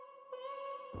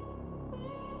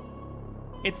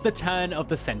It's the turn of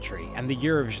the century, and the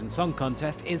Eurovision Song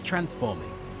Contest is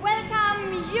transforming.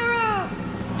 Welcome, Europe!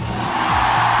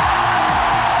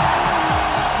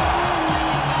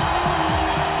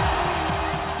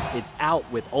 It's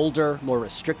out with older, more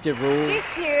restrictive rules.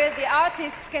 This year, the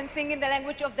artists can sing in the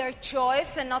language of their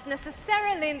choice and not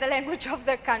necessarily in the language of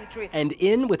their country. And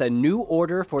in with a new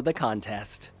order for the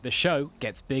contest. The show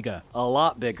gets bigger. A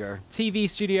lot bigger. TV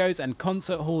studios and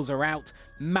concert halls are out.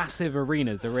 Massive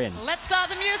arenas are in. Let's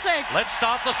start the music. Let's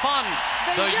start the fun.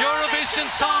 The Eurovision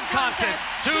Song Contest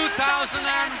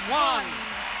 2001.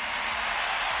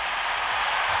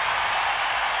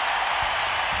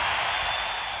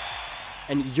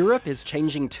 And Europe is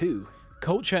changing too.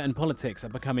 Culture and politics are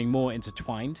becoming more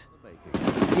intertwined.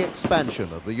 The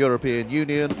expansion of the European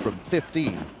Union from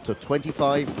 15 to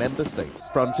 25 member states.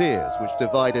 Frontiers which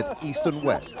divided East and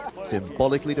West,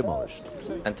 symbolically demolished.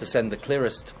 And to send the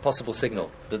clearest possible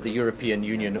signal that the European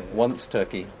Union wants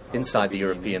Turkey inside the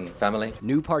European family.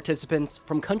 New participants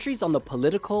from countries on the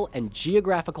political and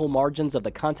geographical margins of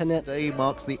the continent. Today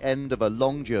marks the end of a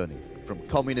long journey from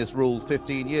communist rule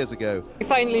 15 years ago. We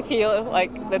finally feel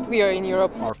like that we are in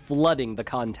Europe. Are flooding the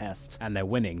contest. And they're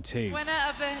winning too. Winner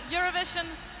of the Eurovision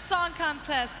Song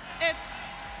Contest, it's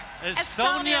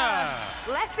Estonia.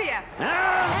 Latvia.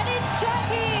 And it's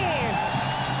Turkey!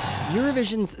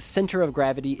 Eurovision's center of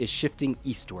gravity is shifting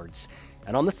eastwards.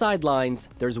 And on the sidelines,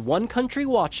 there's one country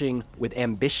watching with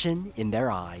ambition in their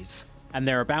eyes. And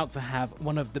they're about to have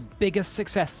one of the biggest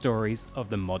success stories of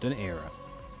the modern era.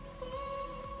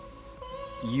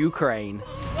 Ukraine.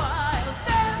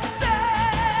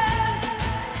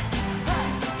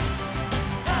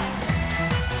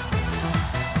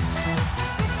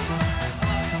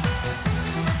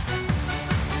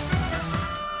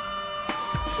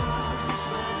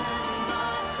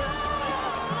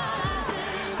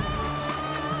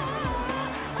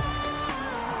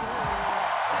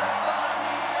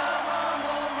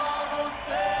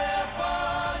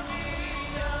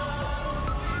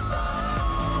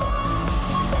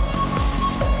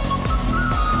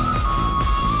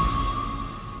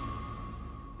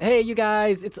 Hey, you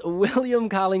guys, it's William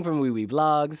calling from Wee Wee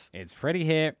Vlogs. It's Freddie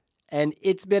here. And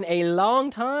it's been a long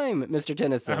time, Mr.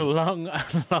 Tennyson. A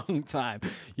long time.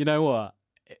 You know what?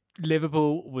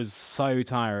 Liverpool was so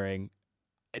tiring.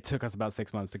 It took us about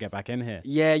 6 months to get back in here.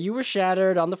 Yeah, you were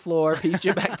shattered on the floor, pieced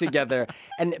you back together.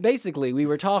 And basically, we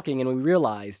were talking and we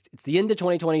realized it's the end of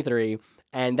 2023,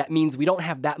 and that means we don't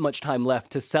have that much time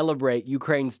left to celebrate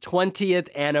Ukraine's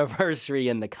 20th anniversary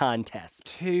in the contest.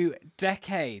 2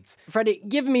 decades. Freddie,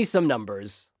 give me some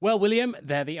numbers. Well, William,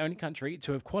 they're the only country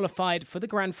to have qualified for the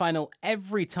grand final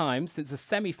every time since the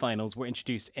semi-finals were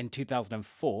introduced in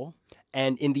 2004.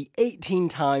 And in the 18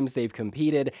 times they've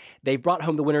competed, they've brought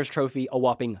home the winner's trophy a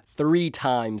whopping 3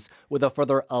 times with a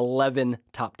further 11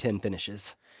 top 10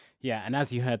 finishes. Yeah, and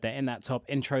as you heard there in that top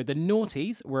intro, the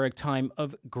noughties were a time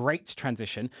of great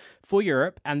transition for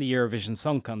Europe and the Eurovision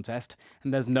Song Contest,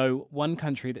 and there's no one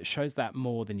country that shows that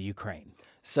more than Ukraine.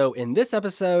 So in this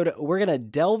episode, we're going to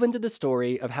delve into the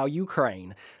story of how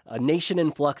Ukraine, a nation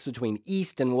in flux between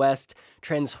East and West,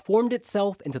 transformed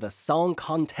itself into the song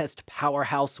contest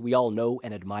powerhouse we all know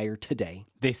and admire today.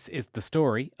 This is the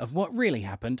story of what really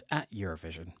happened at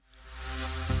Eurovision.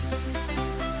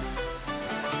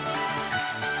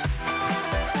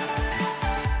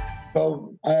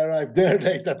 So I arrived there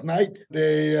late at night.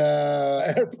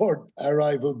 The airport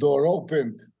arrival door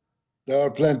opened. There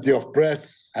were plenty of press.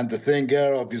 And the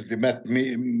singer obviously met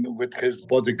me with his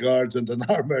bodyguards and an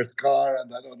armored car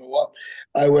and I don't know what.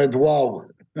 I went, wow.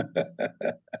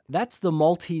 That's the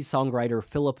Maltese songwriter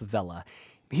Philip Vella.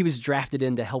 He was drafted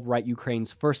in to help write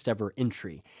Ukraine's first ever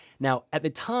entry. Now, at the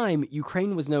time,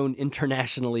 Ukraine was known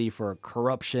internationally for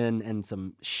corruption and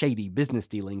some shady business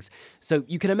dealings, so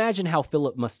you can imagine how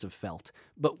Philip must have felt.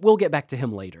 But we'll get back to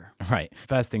him later. Right,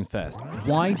 first things first.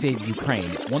 Why did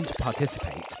Ukraine want to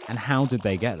participate, and how did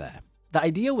they get there? The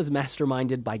idea was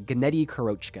masterminded by Gennady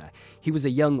Kurochka. He was a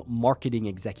young marketing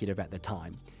executive at the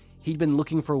time. He'd been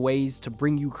looking for ways to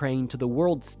bring Ukraine to the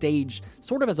world stage,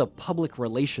 sort of as a public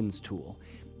relations tool.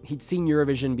 He'd seen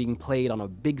Eurovision being played on a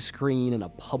big screen in a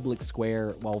public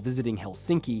square while visiting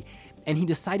Helsinki, and he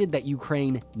decided that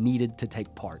Ukraine needed to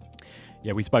take part.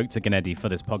 Yeah, we spoke to Gennady for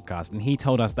this podcast, and he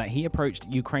told us that he approached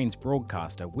Ukraine's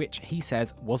broadcaster, which he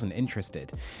says wasn't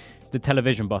interested. The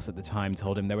television boss at the time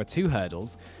told him there were 2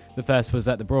 hurdles. The first was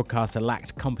that the broadcaster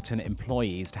lacked competent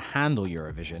employees to handle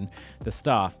Eurovision. The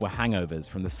staff were hangovers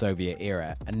from the Soviet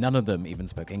era, and none of them even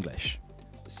spoke English.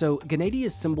 So Gennady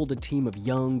assembled a team of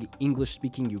young,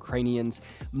 English-speaking Ukrainians.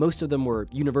 Most of them were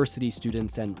university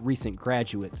students and recent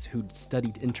graduates who'd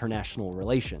studied international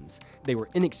relations. They were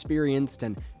inexperienced,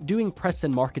 and doing press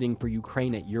and marketing for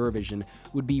Ukraine at Eurovision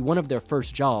would be one of their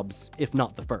first jobs, if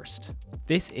not the first.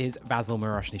 This is Vasyl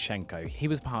Miroshnichenko. He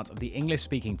was part of the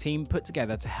English-speaking team put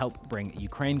together to help bring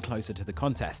Ukraine closer to the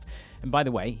contest. And by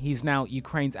the way, he's now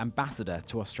Ukraine's ambassador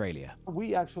to Australia.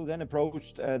 We actually then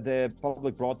approached the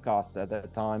public broadcast at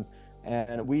that time,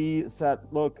 and we said,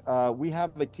 look, we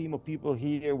have a team of people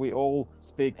here. We all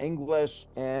speak English,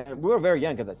 and we were very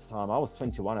young at that time. I was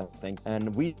 21, I think.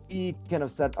 And we kind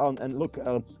of said, and look,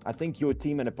 I think your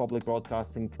team in the public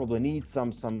broadcasting probably needs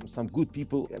some good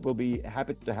people. We'll be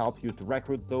happy to help you to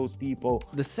recruit those people.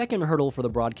 The second hurdle for the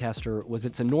broadcaster was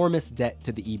its enormous debt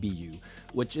to the EBU,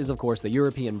 which is, of course, the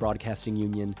European Broadcasting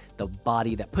Union, the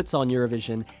body that puts on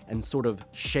Eurovision and sort of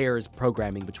shares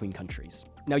programming between countries.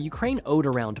 Now, Ukraine owed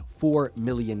around 4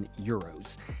 million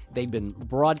euros. They'd been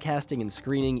broadcasting and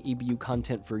screening EBU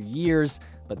content for years,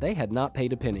 but they had not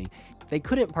paid a penny. They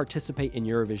couldn't participate in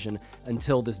Eurovision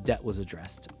until this debt was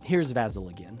addressed. Here's Vasyl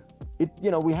again.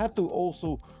 We had to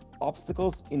also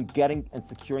obstacles in getting and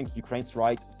securing Ukraine's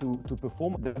right to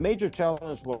perform. The major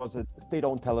challenge was that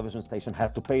state-owned television station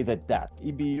had to pay that debt.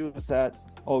 EBU said,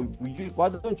 why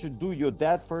don't you do your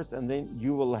debt first, and then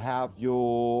you will have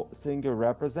your singer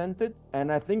represented.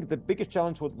 And I think the biggest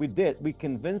challenge, what we did, we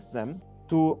convinced them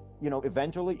to,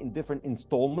 eventually in different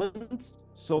installments.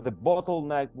 So the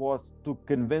bottleneck was to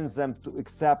convince them to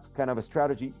accept kind of a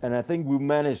strategy. And I think we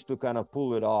managed to kind of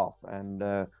pull it off. And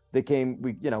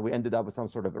we ended up with some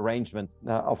sort of arrangement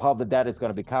of how the debt is going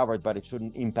to be covered, but it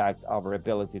shouldn't impact our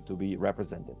ability to be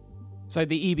represented. So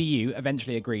the EBU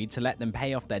eventually agreed to let them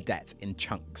pay off their debt in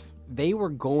chunks. They were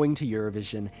going to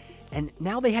Eurovision, and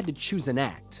now they had to choose an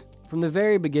act. From the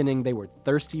very beginning, they were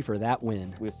thirsty for that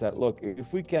win. We said, look,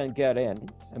 if we can get in,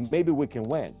 and maybe we can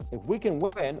win. If we can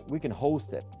win, we can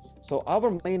host it. So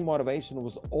our main motivation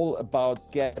was all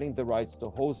about getting the rights to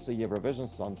host the Eurovision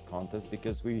Song Contest,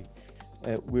 because we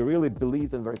really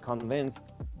believed and very convinced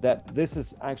that this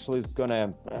is actually going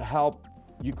to help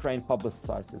Ukraine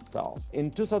publicize itself.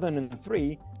 In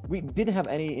 2003, we didn't have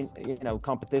any,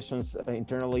 competitions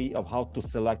internally of how to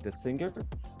select a singer.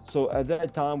 So at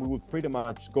that time, we would pretty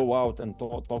much go out and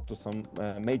talk to some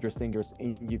major singers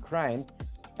in Ukraine,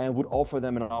 and would offer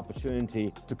them an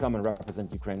opportunity to come and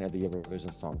represent Ukraine at the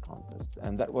Eurovision Song Contest.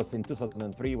 And that was in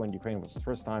 2003, when Ukraine was the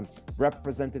first time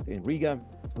represented in Riga.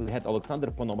 We had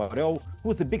Alexander Ponomaryov, who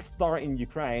was a big star in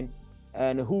Ukraine,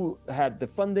 and who had the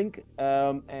funding,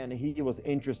 and he was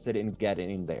interested in getting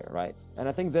in there, right? And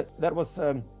I think that was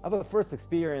our first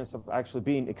experience of actually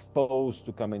being exposed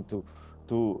to coming to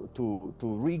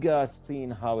Riga, seeing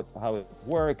how it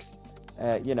works,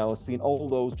 seeing all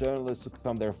those journalists who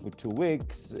come there for 2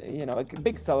 weeks, a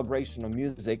big celebration of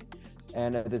music,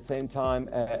 and at the same time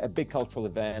a big cultural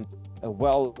event,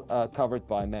 well covered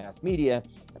by mass media,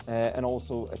 and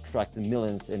also attracting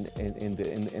millions in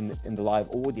the live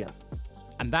audience.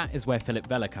 And that is where Philip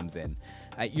Vella comes in.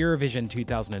 At Eurovision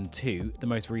 2002, the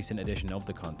most recent edition of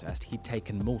the contest, he'd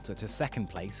taken Malta to second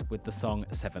place with the song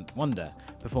Seventh Wonder,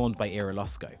 performed by Ira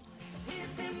Losko.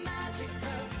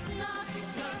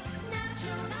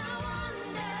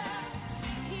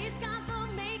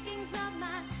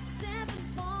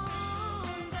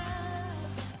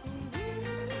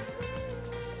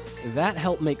 That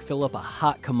helped make Philip a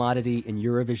hot commodity in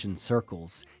Eurovision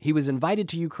circles. He was invited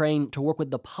to Ukraine to work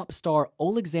with the pop star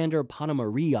Alexander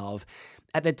Ponomaryov.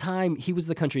 At the time, he was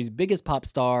the country's biggest pop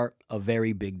star, a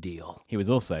very big deal. He was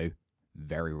also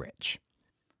very rich.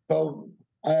 So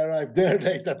I arrived there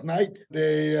late at night.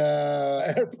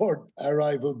 The airport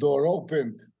arrival door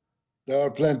opened. There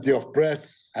were plenty of press.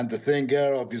 And the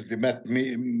singer obviously met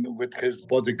me with his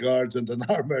bodyguards and an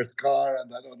armored car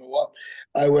and I don't know what.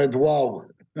 I went, wow.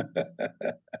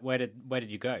 Where did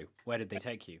you go? Where did they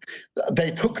take you?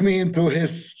 They took me into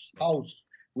his house,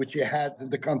 which he had in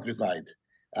the countryside.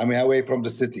 Away from the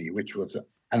city, which was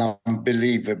an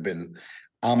unbelievable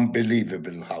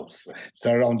house,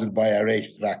 surrounded by a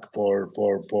racetrack for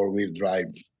four-wheel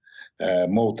drive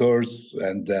motors,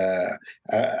 and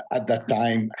at that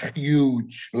time,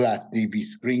 huge flat TV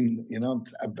screen,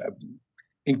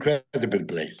 incredible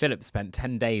place. Philip spent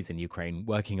 10 days in Ukraine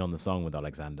working on the song with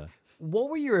Alexander. What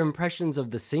were your impressions of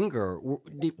the singer?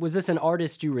 Was this an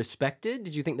artist you respected?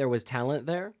 Did you think there was talent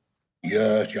there?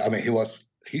 Yeah,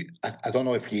 I don't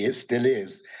know if he still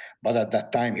is, but at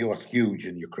that time he was huge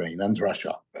in Ukraine and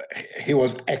Russia. He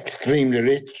was extremely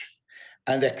rich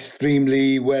and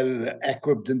extremely well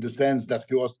equipped in the sense that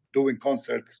he was doing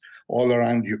concerts all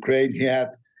around Ukraine. He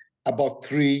had about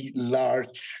 3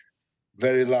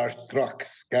 very large trucks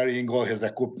carrying all his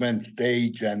equipment,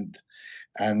 stage and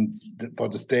for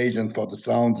the stage and for the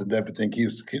sounds and everything.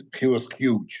 He was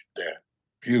huge there,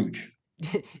 huge.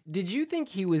 Did you think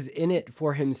he was in it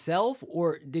for himself,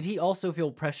 or did he also feel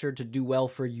pressure to do well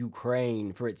for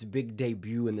Ukraine for its big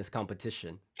debut in this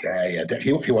competition? Yeah.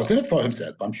 He was in it for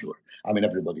himself, I'm sure. I mean,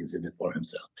 everybody's in it for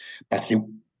himself. But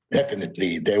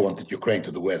definitely, they wanted Ukraine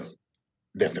to do well.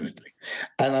 Definitely.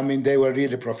 And I mean, they were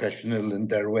really professional in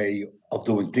their way of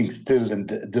doing things still, and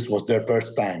this was their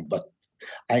first time. But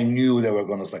I knew they were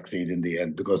going to succeed in the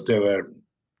end because they were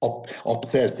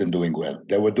obsessed in doing well.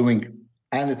 They were doing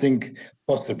anything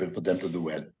possible for them to do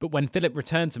well. But when Philip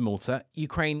returned to Malta,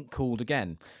 Ukraine called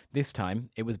again. This time,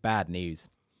 it was bad news.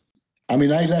 I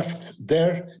mean, I left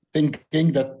there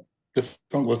thinking that the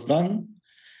song was done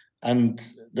and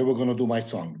they were going to do my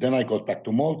song. Then I got back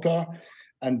to Malta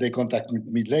and they contacted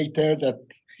me later that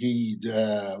he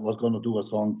was going to do a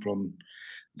song from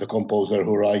the composer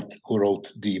who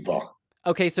wrote Diva.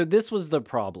 Okay, so this was the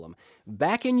problem.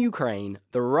 Back in Ukraine,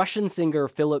 the Russian singer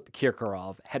Philip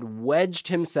Kirkorov had wedged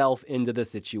himself into the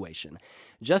situation.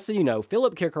 Just so you know,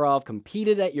 Philip Kirkorov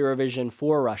competed at Eurovision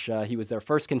for Russia. He was their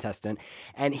first contestant,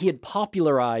 and he had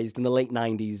popularized in the late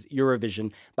 90s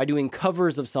Eurovision by doing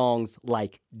covers of songs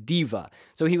like Diva.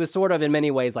 So he was sort of, in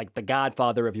many ways, like the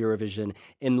godfather of Eurovision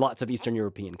in lots of Eastern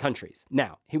European countries.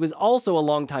 Now, he was also a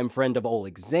longtime friend of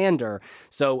Alexander,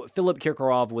 so Philip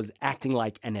Kirkorov was acting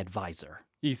like an advisor.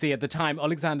 You see, at the time,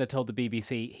 Alexander told the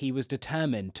BBC he was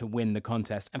determined to win the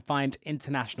contest and find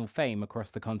international fame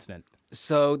across the continent.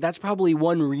 So that's probably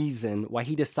one reason why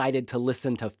he decided to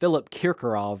listen to Philip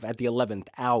Kirkorov at the 11th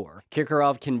hour.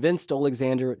 Kirkorov convinced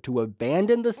Alexander to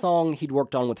abandon the song he'd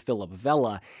worked on with Philip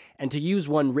Vella and to use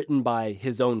one written by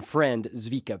his own friend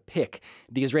Zvika Pick,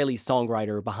 the Israeli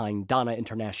songwriter behind Dana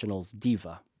International's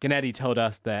Diva. Gennady told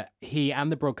us that he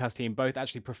and the broadcast team both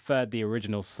actually preferred the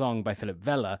original song by Philip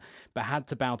Vella, but had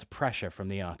to bow to pressure from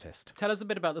the artist. Tell us a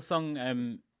bit about the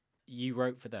song you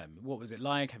wrote for them. What was it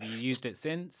like? Have you used it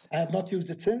since? I have not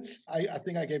used it since. I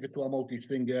think I gave it to a Maltese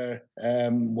singer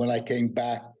when I came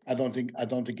back. I don't think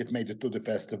it made it to the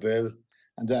festival,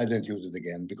 and then I didn't use it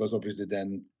again because obviously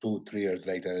then 2-3 years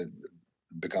later it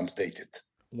becomes dated.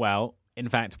 Well, in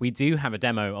fact, we do have a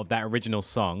demo of that original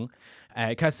song,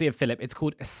 courtesy of Philip. It's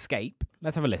called Escape.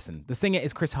 Let's have a listen. The singer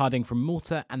is Chris Harding from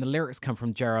Malta, and the lyrics come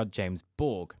from Gerard James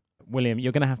Borg. William,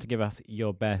 you're going to have to give us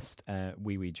your best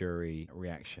Wee Wee Jury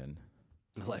reaction.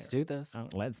 Let's do this. Oh,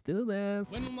 let's do this.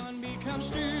 When one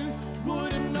becomes two,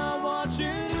 wouldn't know what to do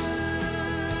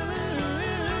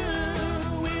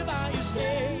without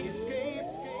escape.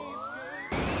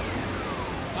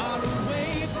 Far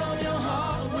away from your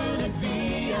heart, will it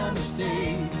be a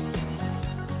mistake?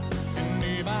 And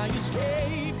if I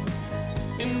escape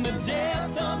in the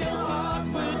depth of your heart,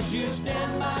 would you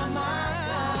stand by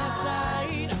my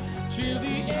side till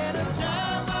the end of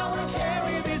time? I will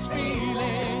carry these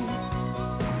feelings.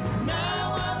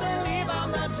 Now I believe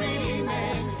I'm not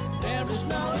dreaming. There is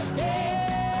no escape.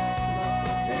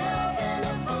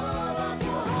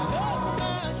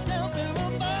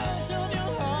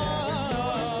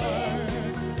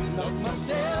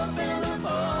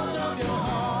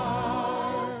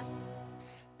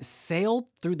 Sailed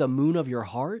through the moon of your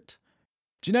heart?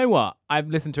 Do you know what? I've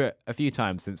listened to it a few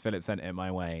times since Philip sent it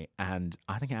my way, and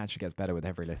I think it actually gets better with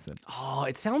every listen. Oh,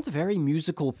 it sounds very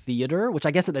musical theater, which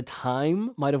I guess at the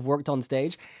time might have worked on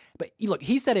stage. But look,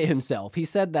 he said it himself. He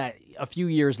said that a few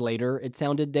years later it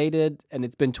sounded dated, and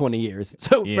it's been 20 years.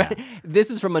 So yeah. This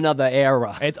is from another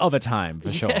era. It's of a time,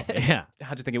 for sure. Yeah.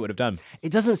 How do you think it would have done?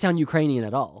 It doesn't sound Ukrainian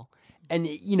at all. And,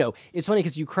 you know, it's funny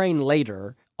because Ukraine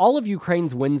later, all of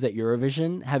Ukraine's wins at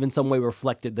Eurovision have in some way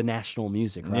reflected the national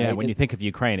music, right? Yeah, when you think of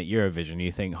Ukraine at Eurovision, you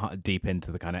think deep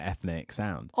into the kind of ethnic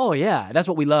sound. Oh, yeah. That's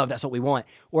what we love. That's what we want.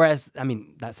 Whereas, I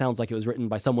mean, that sounds like it was written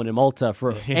by someone in Malta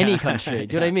for any country.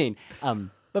 Do you know what I mean?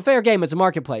 But fair game, it's a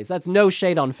marketplace. That's no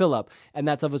shade on Philip, and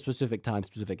that's of a specific time,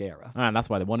 specific era. And that's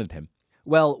why they wanted him.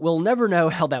 Well, we'll never know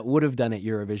how that would have done at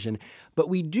Eurovision, but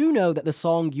we do know that the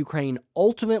song Ukraine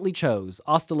ultimately chose,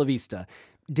 Hasta la Vista,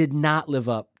 did not live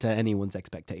up to anyone's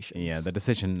expectations. Yeah, the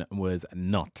decision was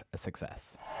not a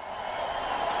success.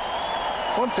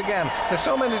 Once again, there's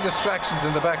so many distractions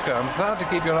in the background, it's hard to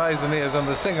keep your eyes and ears on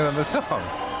the singer and the song.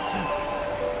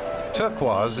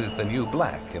 Turquoise is the new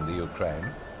black in the Ukraine.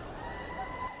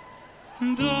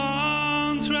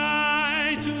 Don't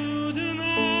try to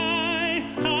deny,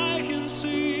 I can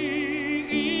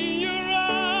see in your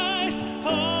eyes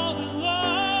all the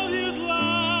love you'd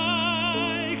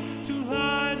like to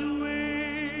hide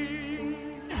away.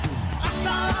 Hasta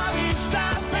la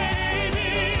vista, baby,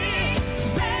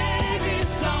 baby.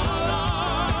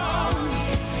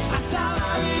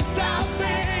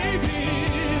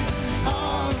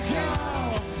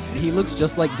 He looks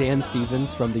just like Dan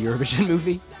Stevens from the Eurovision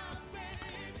movie.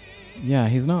 Yeah,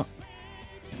 it's not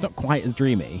quite as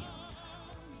dreamy.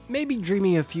 Maybe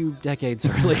dreamy a few decades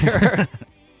earlier.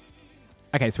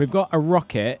 Okay, so we've got a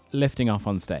rocket lifting off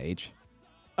on stage.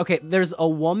 Okay, there's a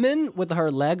woman with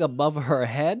her leg above her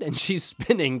head, and she's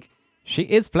spinning. She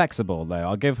is flexible, though.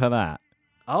 I'll give her that.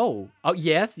 Oh,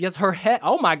 yes, her head.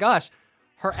 Oh my gosh,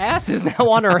 her ass is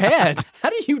now on her head. How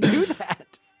do you do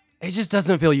that? It just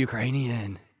doesn't feel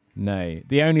Ukrainian. No,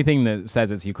 the only thing that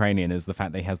says it's Ukrainian is the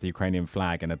fact that he has the Ukrainian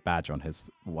flag and a badge on his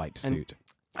white suit.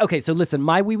 Okay, so listen,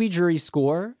 my wee jury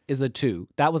score is a 2.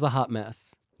 That was a hot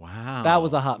mess. Wow. That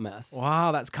was a hot mess.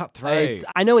 Wow, that's cutthroat.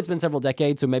 I know it's been several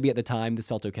decades, so maybe at the time this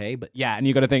felt okay, but... Yeah, and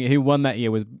you got to think, who won that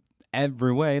year was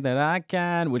Every Way That I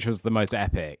Can, which was the most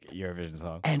epic Eurovision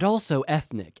song. And also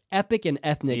ethnic. Epic and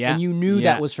ethnic, and you knew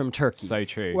that was from Turkey. So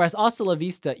true. Whereas Hasta la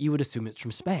Vista, you would assume it's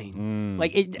from Spain.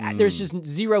 There's just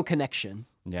zero connection.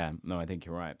 Yeah, no, I think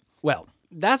you're right. Well,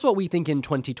 that's what we think in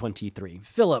 2023.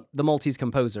 Philip, the Maltese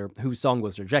composer whose song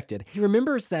was rejected, he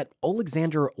remembers that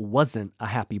Alexander wasn't a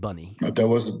happy bunny. There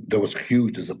was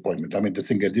huge disappointment. I mean, the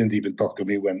singer didn't even talk to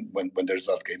me when the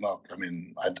result came out. I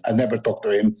mean, I never talked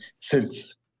to him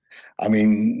since. I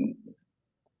mean,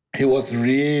 he was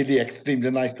really extremely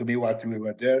nice to me whilst we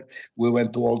were there. We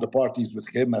went to all the parties with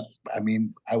him.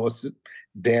 I was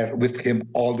there with him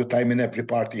all the time in every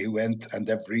party he went and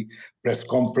every press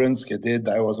conference he did.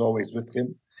 I was always with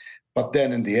him. But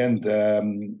then in the end,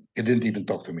 he didn't even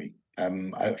talk to me.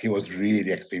 He was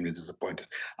really extremely disappointed.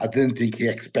 I didn't think he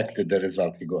expected the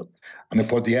result he got. I mean,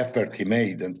 for the effort he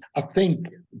made. And I think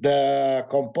the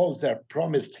composer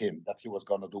promised him that he was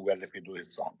going to do well if he do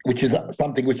his song, which is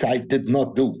something which I did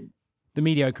not do. The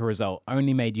mediocre result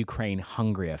only made Ukraine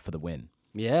hungrier for the win.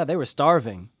 Yeah, they were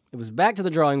starving. It was back to the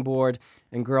drawing board,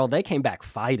 and girl, they came back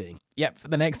fighting. Yep, for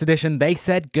the next edition, they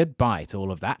said goodbye to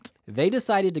all of that. They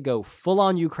decided to go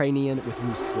full-on Ukrainian with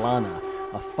Ruslana,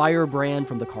 a firebrand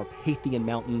from the Carpathian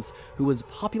Mountains who was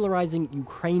popularizing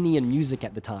Ukrainian music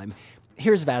at the time.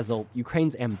 Here's Vasil,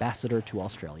 Ukraine's ambassador to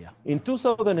Australia. In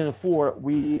 2004,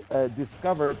 we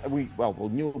discovered, we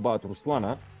knew about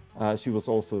Ruslana. She was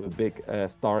also a big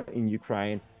star in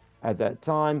Ukraine at that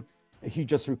time. He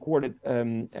just recorded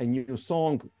a new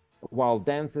song, Wild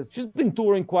Dances. She's been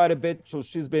touring quite a bit, so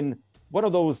she's been one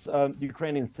of those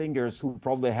Ukrainian singers who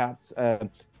probably has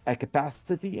a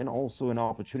capacity and also an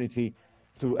opportunity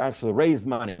to actually raise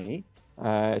money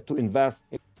to invest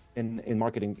in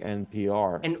marketing and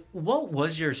PR. And what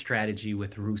was your strategy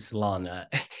with Ruslana?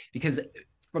 Because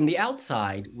from the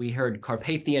outside, we heard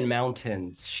Carpathian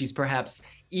Mountains. She's perhaps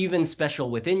even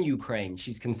special within Ukraine.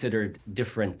 She's considered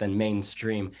different than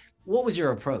mainstream. What was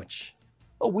your approach?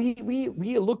 Oh, we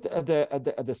looked at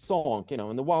the song,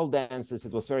 in the Wild Dances.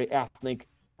 It was very ethnic,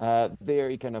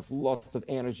 very kind of lots of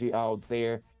energy out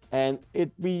there. And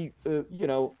we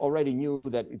already knew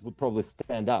that it would probably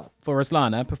stand out. For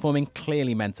Ruslana, performing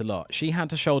clearly meant a lot. She had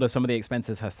to shoulder some of the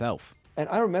expenses herself. And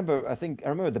I remember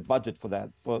the budget for that.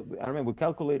 I remember we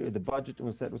calculated the budget and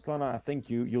we said, Ruslana, I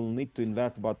think you'll need to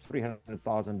invest about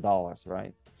 $300,000,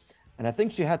 right? And I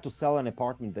think she had to sell an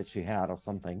apartment that she had or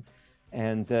something.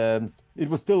 And it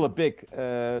was still a big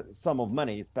sum of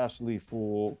money, especially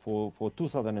for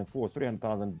 2004,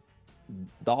 $300,000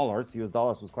 US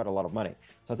dollars was quite a lot of money.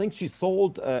 So I think she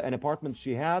sold an apartment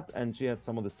she had, and she had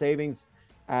some of the savings,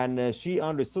 and she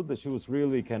understood that she was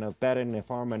really kind of betting a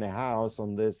farm and a house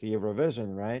on this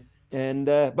Eurovision, right? And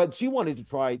but she wanted to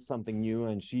try something new,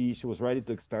 and she was ready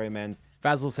to experiment.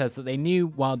 Vasil says that they knew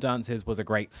Wild Dances was a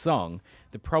great song.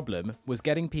 The problem was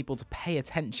getting people to pay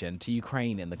attention to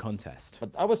Ukraine in the contest.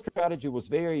 But our strategy was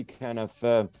very kind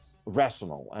of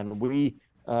rational, and we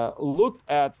looked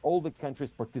at all the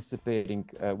countries participating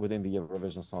within the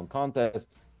Eurovision Song Contest,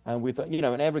 and we thought,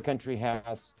 and every country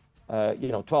has,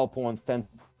 12 points, 10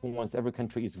 points. Every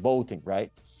country is voting,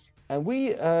 right? And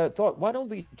we thought, why don't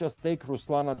we just take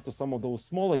Ruslana to some of those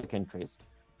smaller countries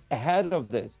ahead of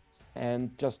this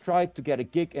and just try to get a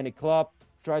gig in a club,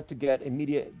 try to get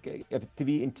immediate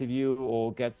TV interview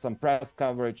or get some press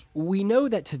coverage. We know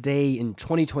that today in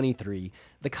 2023,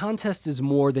 the contest is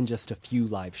more than just a few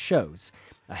live shows.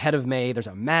 Ahead of May, there's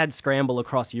a mad scramble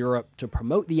across Europe to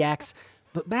promote the acts,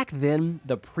 but back then,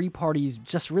 the pre-parties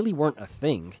just really weren't a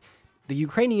thing. The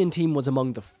Ukrainian team was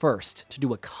among the first to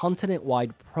do a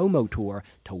continent-wide promo tour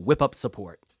to whip up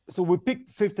support. So we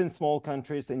picked 15 small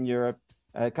countries in Europe,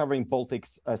 covering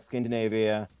Baltics,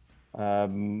 Scandinavia.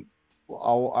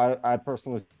 I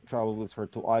personally traveled with her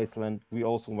to Iceland. We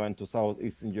also went to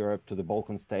Southeastern Europe, to the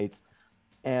Balkan states.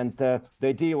 And the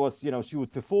idea was, she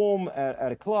would perform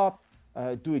at a club,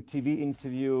 do a TV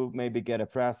interview, maybe get a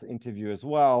press interview as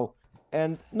well.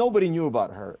 and nobody knew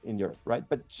about her in Europe, right?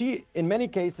 But she, in many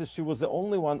cases, she was the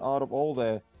only one out of all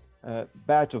the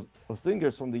batch of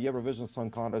singers from the Eurovision Song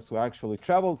Contest who actually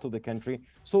traveled to the country.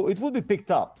 So it would be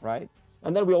picked up, right?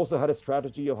 And then we also had a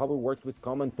strategy of how we worked with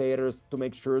commentators to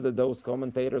make sure that those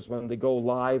commentators, when they go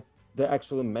live, they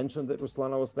actually mentioned that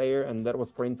Ruslana was there. And that was,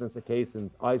 for instance, the case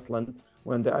in Iceland,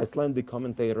 when the Icelandic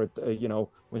commentator,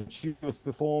 when she was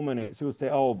performing, she would say,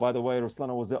 oh, by the way,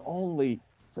 Ruslana was the only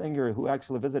singer who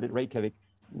actually visited Reykjavik.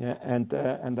 Yeah, and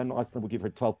then Iceland would give her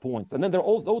 12 points. And then there are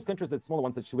all those countries, that smaller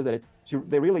ones that she visited,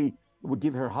 they really would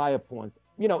give her higher points.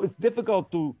 It's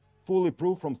difficult to fully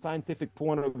prove from scientific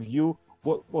point of view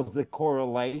what was the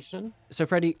correlation. So,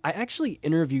 Freddie, I actually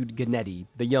interviewed Gennady,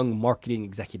 the young marketing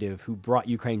executive who brought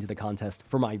Ukraine to the contest,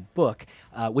 for my book,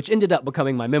 which ended up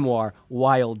becoming my memoir,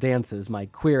 Wild Dances, My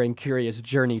Queer and Curious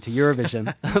Journey to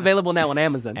Eurovision, available now on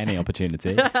Amazon. Any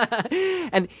opportunity.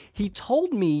 And he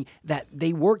told me that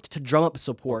they worked to drum up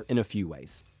support in a few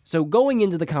ways. So going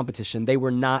into the competition, they were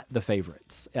not the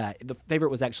favorites. The favorite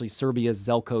was actually Serbia's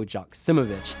Zelko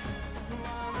Joksimovic.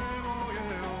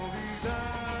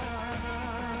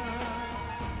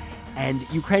 And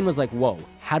Ukraine was like, whoa,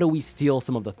 how do we steal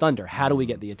some of the thunder? How do we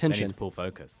get the attention? They need to pull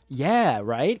focus. Yeah,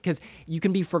 right? Because you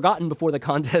can be forgotten before the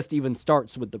contest even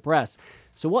starts with the press.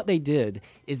 So what they did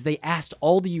is they asked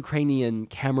all the Ukrainian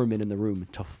cameramen in the room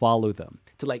to follow them,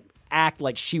 to act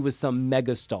like she was some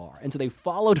megastar. And so they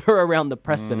followed her around the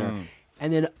press center.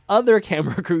 And then other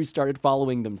camera crews started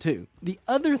following them too. The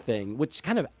other thing, which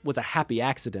kind of was a happy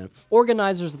accident,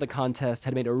 organizers of the contest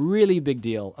had made a really big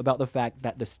deal about the fact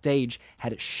that the stage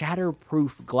had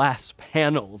shatterproof glass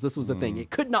panels. This was the thing.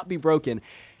 It could not be broken.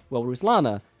 Well,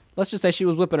 Ruslana, let's just say she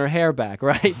was whipping her hair back,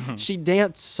 right? She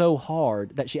danced so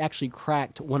hard that she actually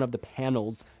cracked one of the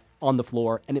panels on the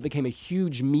floor, and it became a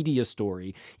huge media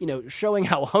story, showing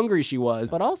how hungry she was,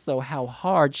 but also how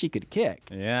hard she could kick.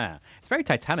 Yeah. It's very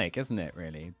Titanic, isn't it,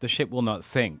 really? The ship will not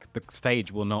sink. The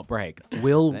stage will not break.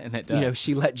 And it does.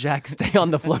 She let Jack stay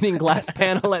on the floating glass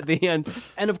panel at the end.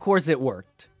 And of course it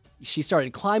worked. She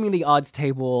started climbing the odds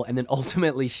table, and then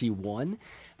ultimately she won.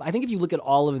 But I think if you look at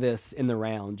all of this in the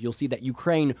round, you'll see that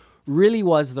Ukraine really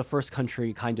was the first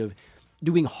country kind of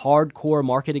doing hardcore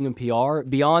marketing and PR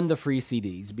beyond the free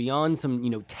CDs, beyond some,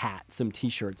 tats, some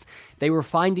t-shirts. They were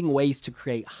finding ways to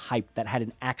create hype that had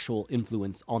an actual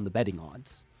influence on the betting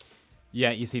odds.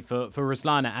 Yeah, you see, for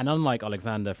Ruslana, and unlike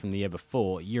Alexander from the year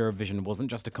before, Eurovision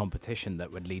wasn't just a competition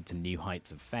that would lead to new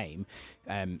heights of fame.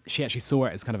 She actually saw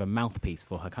it as kind of a mouthpiece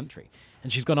for her country.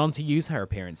 And she's gone on to use her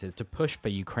appearances to push for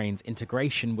Ukraine's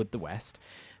integration with the West.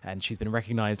 And she's been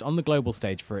recognized on the global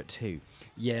stage for it too.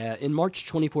 Yeah, in March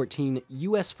 2014,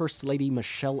 U.S. First Lady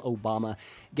Michelle Obama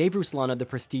gave Ruslana the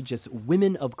prestigious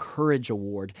Women of Courage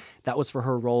Award. That was for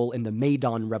her role in the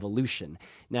Maidan Revolution.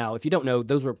 Now, if you don't know,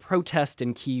 those were protests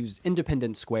in Kyiv's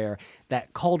Independence Square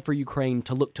that called for Ukraine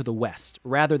to look to the West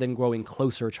rather than growing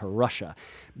closer to Russia.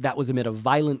 That was amid a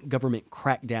violent government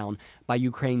crackdown by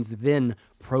Ukraine's then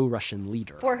pro-Russian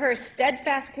leader. For her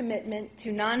steadfast commitment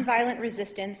to nonviolent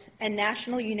resistance and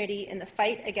national unity in the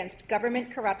fight against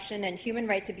government corruption and human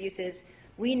rights abuses,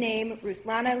 we name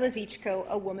Ruslana Lazichko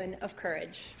a woman of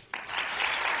courage.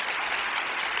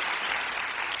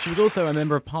 She was also a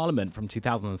member of parliament from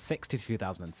 2006 to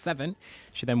 2007.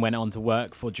 She then went on to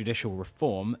work for judicial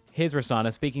reform. Here's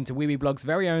Ruslana speaking to Wee Blog's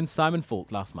very own Simon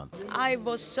Falk last month. I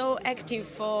was so active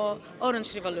for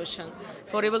Orange Revolution,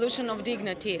 for Revolution of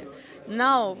Dignity.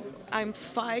 Now I'm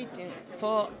fighting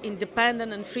for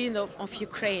independence and freedom of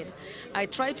Ukraine. I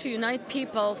try to unite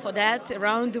people for that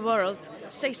around the world.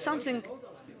 Say something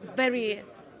very,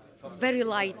 very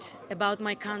light about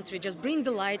my country. Just bring the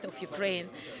light of Ukraine.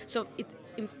 So it's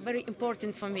very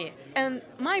important for me. And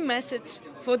my message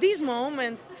for this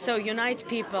moment, so unite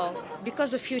people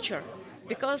because of future,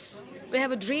 because we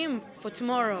have a dream for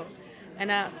tomorrow.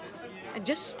 And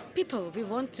just people, we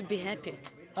want to be happy.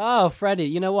 Oh, Freddie,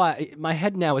 you know what? My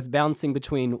head now is bouncing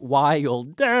between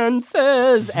Wild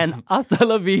Dances and Hasta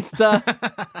la Vista.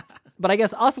 But I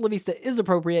guess Hasta la Vista is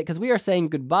appropriate because we are saying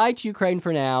goodbye to Ukraine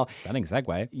for now. Stunning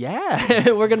segue.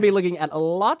 Yeah, we're going to be looking at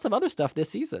lots of other stuff this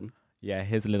season. Yeah,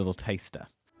 here's a little taster.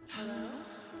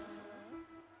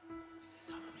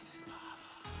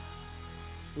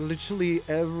 Literally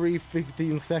every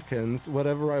 15 seconds,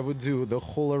 whatever I would do, the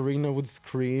whole arena would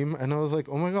scream, and I was like,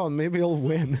 oh my god, maybe I'll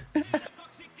win.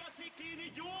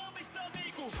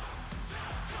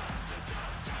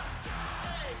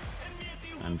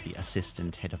 I'm the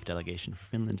assistant head of delegation for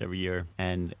Finland every year,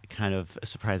 and kind of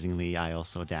surprisingly, I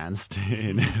also danced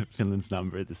in Finland's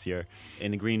number this year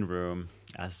in the green room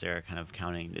as they're kind of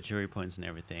counting the jury points and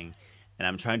everything. And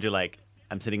I'm trying to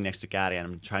I'm sitting next to Gary and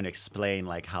I'm trying to explain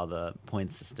like how the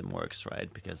point system works,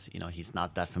 right? Because, you know, he's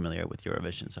not that familiar with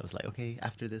Eurovision. So I was like, okay,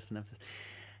 after this and after this,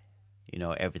 you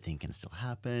know, everything can still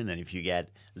happen. And if you get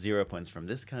 0 points from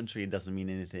this country, it doesn't mean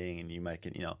anything. And you might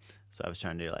get, you know, so I was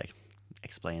trying to like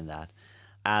explain that.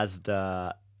 As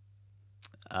the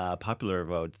popular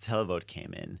vote, the televote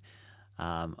came in,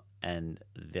 and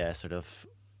the sort of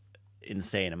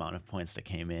insane amount of points that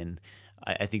came in,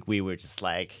 I think we were just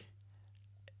like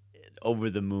over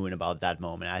the moon about that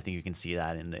moment. I think you can see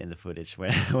that in the footage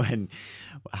when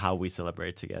how we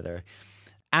celebrate together.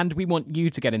 And we want you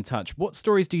to get in touch. What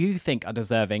stories do you think are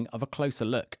deserving of a closer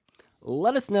look?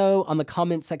 Let us know on the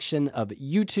comment section of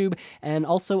YouTube and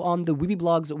also on the Weeby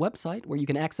Blogs website where you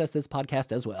can access this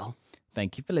podcast as well.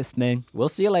 Thank you for listening. We'll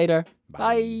see you later.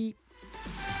 Bye.